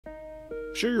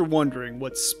I'm sure you're wondering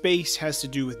what space has to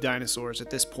do with dinosaurs at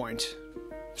this point.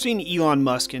 I've seen Elon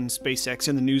Musk and SpaceX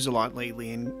in the news a lot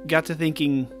lately and got to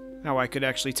thinking how I could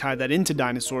actually tie that into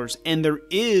dinosaurs, and there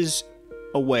is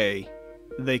a way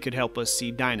they could help us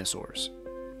see dinosaurs.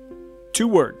 2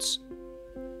 words: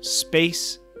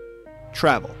 space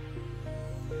travel.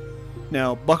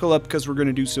 Now, buckle up because we're going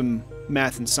to do some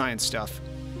math and science stuff.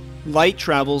 Light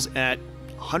travels at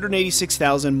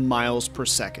 186,000 miles per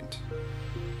second,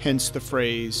 hence the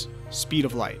phrase speed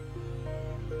of light.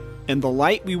 And the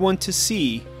light we want to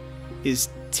see is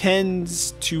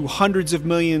tens to hundreds of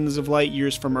millions of light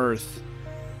years from Earth.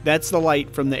 That's the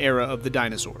light from the era of the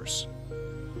dinosaurs.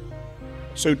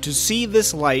 So to see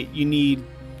this light, you need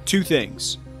 2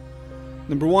 things.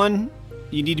 Number 1,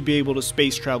 you need to be able to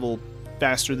space travel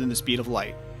faster than the speed of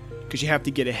light, because you have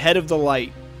to get ahead of the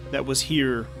light that was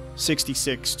here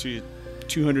 66 to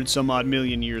 200 some odd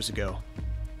million years ago.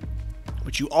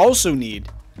 But you also need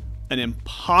an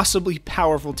impossibly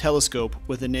powerful telescope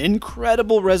with an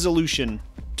incredible resolution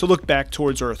to look back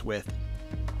towards Earth with.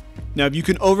 Now, if you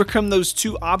can overcome those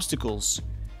 2 obstacles,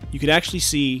 you could actually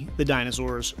see the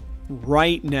dinosaurs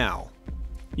right now.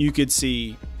 You could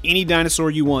see any dinosaur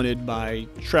you wanted by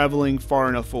traveling far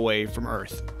enough away from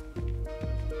Earth.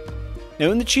 Now,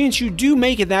 in the chance you do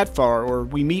make it that far, or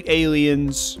we meet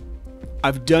aliens,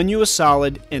 I've done you a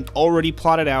solid and already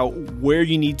plotted out where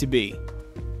you need to be.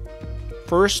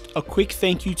 First, a quick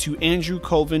thank you to Andrew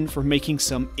Colvin for making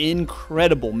some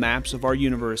incredible maps of our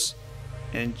universe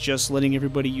and just letting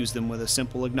everybody use them with a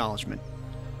simple acknowledgement.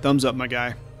 Thumbs up, my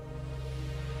guy.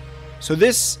 So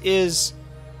this is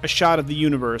a shot of the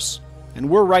universe, and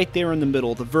we're right there in the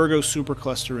middle, the Virgo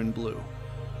supercluster in blue.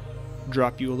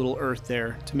 Drop you a little Earth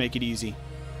there to make it easy.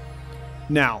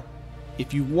 Now,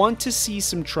 if you want to see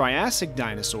some Triassic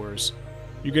dinosaurs,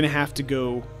 you're going to have to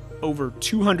go over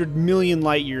 200 million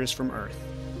light years from Earth.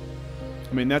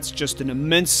 I mean, that's just an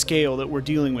immense scale that we're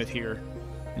dealing with here,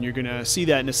 and you're going to see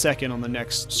that in a second on the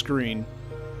next screen.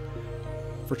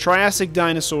 For Triassic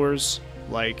dinosaurs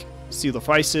like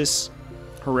Coelophysis,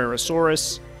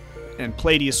 Herrerasaurus, and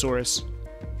Plateosaurus,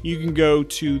 you can go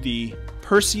to the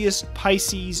Perseus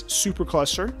Pisces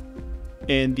supercluster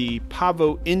and the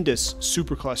Pavo Indus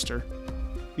supercluster.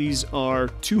 These are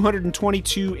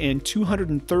 222 and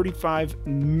 235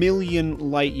 million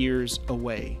light years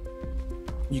away.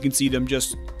 You can see them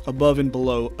just above and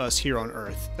below us here on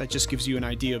Earth. That just gives you an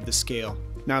idea of the scale.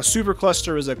 Now, a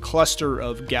supercluster is a cluster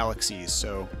of galaxies,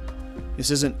 so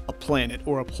this isn't a planet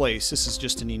or a place. This is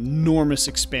just an enormous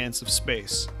expanse of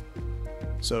space.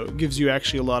 So it gives you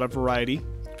actually a lot of variety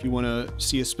if you want to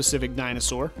see a specific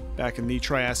dinosaur back in the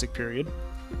Triassic period.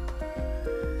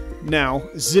 Now,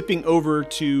 zipping over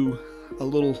to a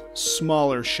little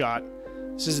smaller shot.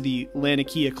 This is the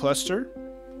Laniakea cluster.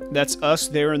 That's us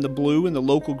there in the blue in the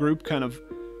local group, kind of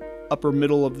upper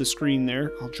middle of the screen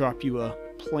there. I'll drop you a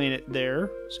planet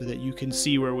there so that you can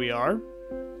see where we are.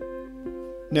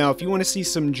 Now, if you want to see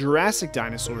some Jurassic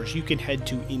dinosaurs, you can head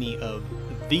to any of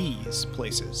these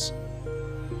places.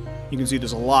 You can see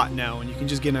there's a lot now, and you can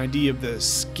just get an idea of the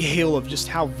scale of just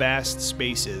how vast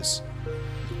space is.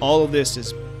 All of this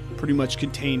is pretty much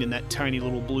contained in that tiny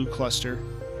little blue cluster.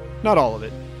 Not all of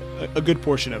it. A good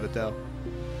portion of it, though.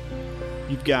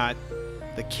 You've got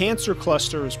the Cancer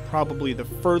cluster is probably the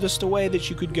furthest away that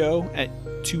you could go at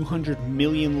 200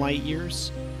 million light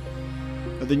years.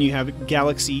 But then you have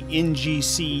Galaxy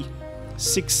NGC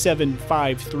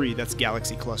 6753, that's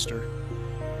Galaxy Cluster,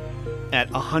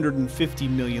 at 150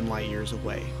 million light years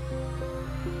away.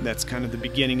 That's kind of the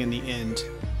beginning and the end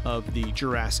of the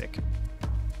Jurassic.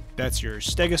 That's your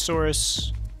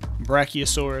Stegosaurus,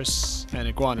 Brachiosaurus,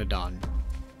 and Iguanodon.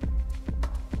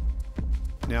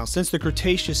 Now, since the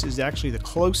Cretaceous is actually the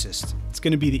closest, it's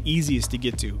going to be the easiest to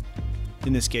get to.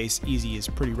 In this case, easy is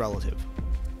pretty relative.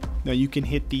 Now, you can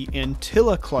hit the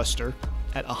Antilla cluster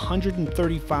at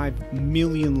 135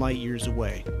 million light years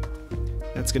away.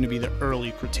 That's going to be the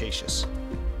early Cretaceous.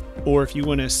 Or if you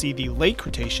want to see the late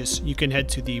Cretaceous, you can head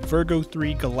to the Virgo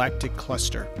 3 galactic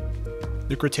cluster.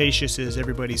 The Cretaceous is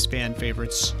everybody's fan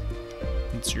favorites.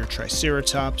 It's your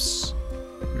Triceratops,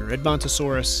 your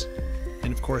Edmontosaurus,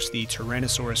 and of course the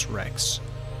Tyrannosaurus Rex.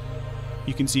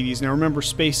 You can see these. Now remember,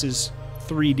 space is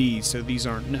 3D, so these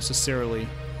aren't necessarily,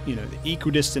 the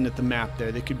equidistant at the map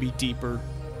there. They could be deeper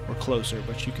or closer,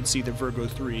 but you can see the Virgo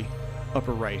 3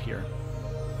 upper right here.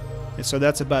 And so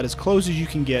that's about as close as you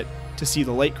can get to see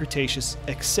the late Cretaceous,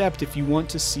 except if you want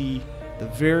to see the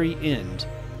very end.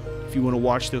 If you want to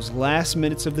watch those last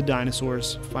minutes of the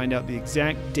dinosaurs, find out the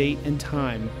exact date and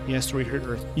time the asteroid hit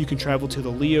Earth, you can travel to the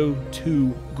Leo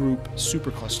 2 group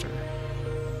supercluster.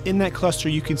 In that cluster,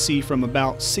 you can see from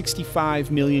about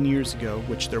 65 million years ago,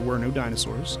 which there were no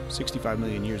dinosaurs, 65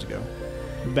 million years ago,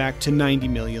 back to 90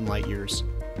 million light years.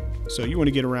 So you want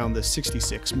to get around the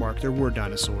 66 mark. There were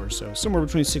dinosaurs, so somewhere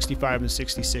between 65 and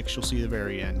 66, you'll see the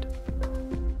very end.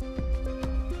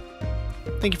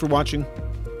 Thank you for watching.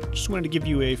 Just wanted to give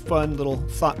you a fun little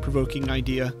thought-provoking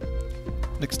idea.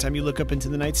 Next time you look up into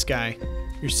the night sky,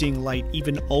 you're seeing light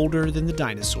even older than the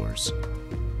dinosaurs.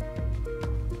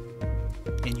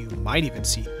 And you might even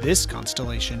see this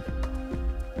constellation.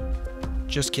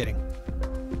 Just kidding.